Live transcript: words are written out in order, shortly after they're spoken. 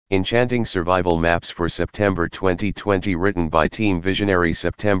Enchanting Survival Maps for September 2020, written by Team Visionary,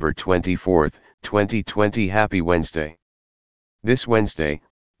 September 24, 2020. Happy Wednesday. This Wednesday,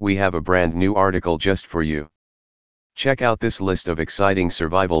 we have a brand new article just for you. Check out this list of exciting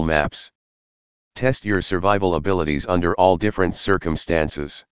survival maps. Test your survival abilities under all different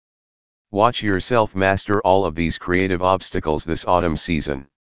circumstances. Watch yourself master all of these creative obstacles this autumn season.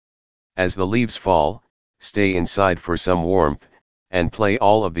 As the leaves fall, stay inside for some warmth, and play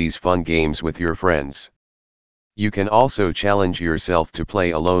all of these fun games with your friends. You can also challenge yourself to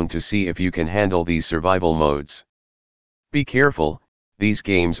play alone to see if you can handle these survival modes. Be careful, these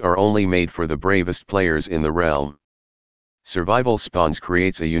games are only made for the bravest players in the realm. Survival Spawns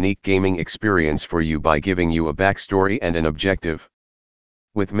creates a unique gaming experience for you by giving you a backstory and an objective.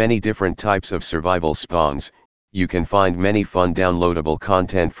 With many different types of survival spawns, you can find many fun downloadable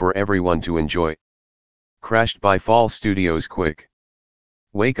content for everyone to enjoy. Crashed by Fall Studios. Quick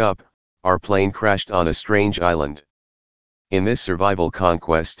wake up, our plane crashed on a strange island. In this survival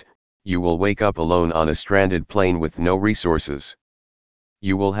conquest, you will wake up alone on a stranded plane with no resources.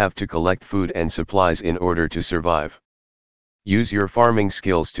 You will have to collect food and supplies in order to survive. Use your farming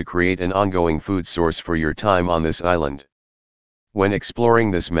skills to create an ongoing food source for your time on this island. When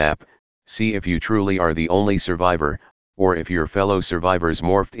exploring this map, see if you truly are the only survivor, or if your fellow survivors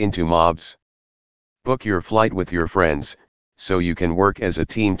morphed into mobs. Book your flight with your friends, so you can work as a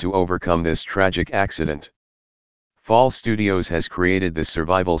team to overcome this tragic accident. Fall Studios has created this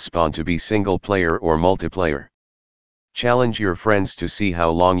survival spawn to be single player or multiplayer. Challenge your friends to see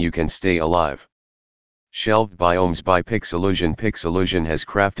how long you can stay alive. Shelved Biomes by Pixelusion. Pixelusion has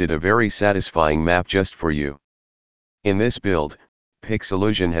crafted a very satisfying map just for you. In this build,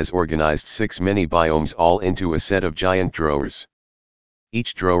 Pixelusion has organized 6 mini biomes all into a set of giant drawers.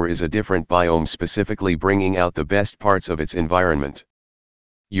 Each drawer is a different biome, specifically bringing out the best parts of its environment.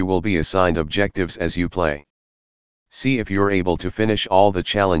 You will be assigned objectives as you play. See if you're able to finish all the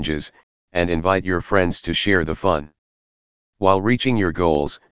challenges, and invite your friends to share the fun. While reaching your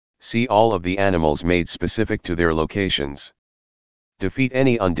goals, see all of the animals made specific to their locations. Defeat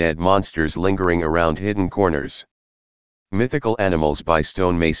any undead monsters lingering around hidden corners. Mythical animals by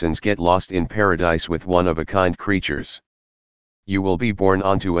stonemasons. Get lost in paradise with one-of-a-kind creatures. You will be born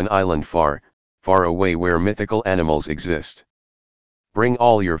onto an island far, far away where mythical animals exist. Bring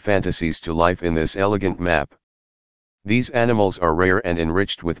all your fantasies to life in this elegant map. These animals are rare and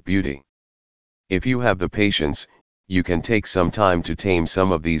enriched with beauty. If you have the patience, you can take some time to tame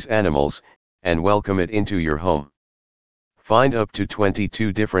some of these animals, and welcome it into your home. Find up to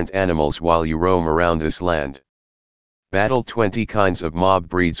 22 different animals while you roam around this land. Battle 20 kinds of mob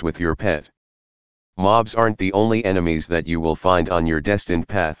breeds with your pet. Mobs aren't the only enemies that you will find on your destined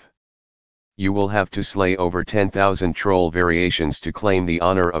path. You will have to slay over 10,000 troll variations to claim the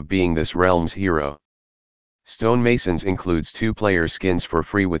honor of being this realm's hero. Stonemasons includes 2-player skins for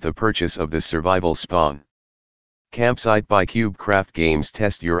free with the purchase of this survival spawn. Campsite by CubeCraft Games.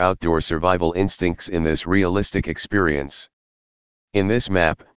 Test your outdoor survival instincts in this realistic experience. In this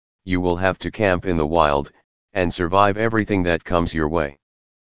map, you will have to camp in the wild, and survive everything that comes your way.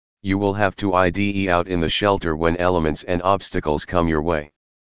 You will have to IDE out in the shelter when elements and obstacles come your way.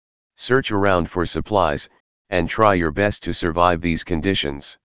 Search around for supplies, and try your best to survive these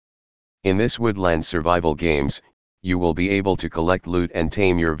conditions. In this woodland survival games, you will be able to collect loot and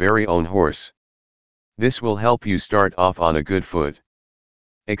tame your very own horse. This will help you start off on a good foot.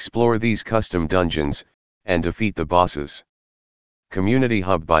 Explore these custom dungeons, and defeat the bosses. Community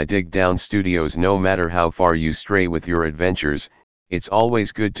Hub by Dig Down Studios. No matter how far you stray with your adventures, it's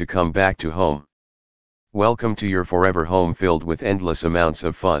always good to come back to home. Welcome to your forever home filled with endless amounts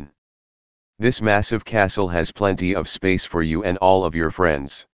of fun. This massive castle has plenty of space for you and all of your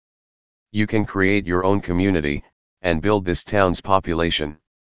friends. You can create your own community, and build this town's population.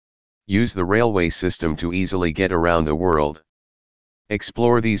 Use the railway system to easily get around the world.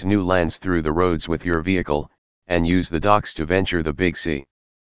 Explore these new lands through the roads with your vehicle, and use the docks to venture the big sea.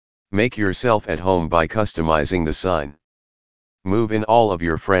 Make yourself at home by customizing the sign. Move in all of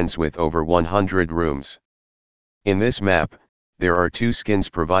your friends with over 100 rooms. In this map, there are 2 skins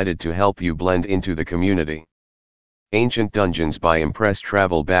provided to help you blend into the community. Ancient Dungeons by Impress.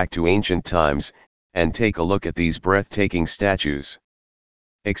 Travel back to ancient times, and take a look at these breathtaking statues.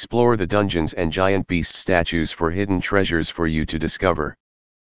 Explore the dungeons and giant beast statues for hidden treasures for you to discover.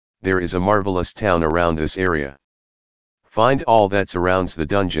 There is a marvelous town around this area. Find all that surrounds the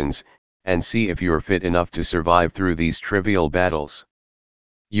dungeons, and see if you're fit enough to survive through these trivial battles.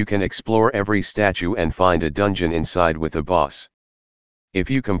 You can explore every statue and find a dungeon inside with a boss.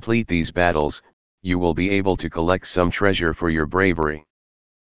 If you complete these battles, you will be able to collect some treasure for your bravery.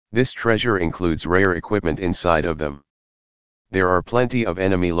 This treasure includes rare equipment inside of them. There are plenty of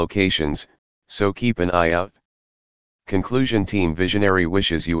enemy locations, so keep an eye out. Conclusion: Team Visionary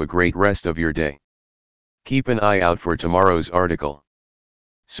wishes you a great rest of your day. Keep an eye out for tomorrow's article.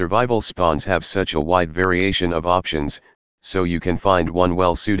 Survival spawns have such a wide variation of options, so you can find one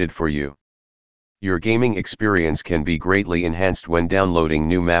well suited for you. Your gaming experience can be greatly enhanced when downloading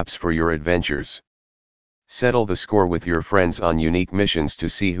new maps for your adventures. Settle the score with your friends on unique missions to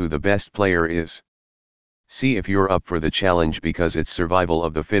see who the best player is. See if you're up for the challenge because it's survival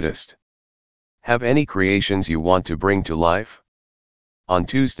of the fittest. Have any creations you want to bring to life? On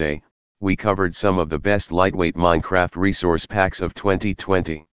Tuesday, we covered some of the best lightweight Minecraft resource packs of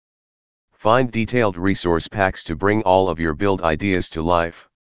 2020. Find detailed resource packs to bring all of your build ideas to life.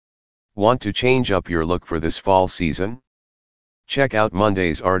 Want to change up your look for this fall season? Check out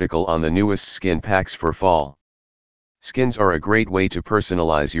Monday's article on the newest skin packs for fall. Skins are a great way to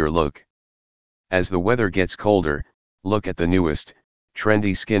personalize your look. As the weather gets colder, look at the newest,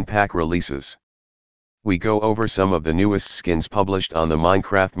 trendy skin pack releases. We go over some of the newest skins published on the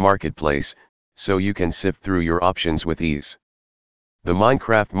Minecraft Marketplace, so you can sift through your options with ease. The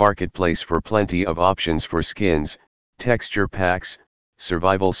Minecraft Marketplace for plenty of options for skins, texture packs,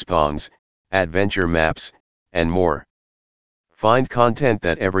 survival spawns, adventure maps, and more. Find content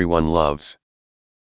that everyone loves.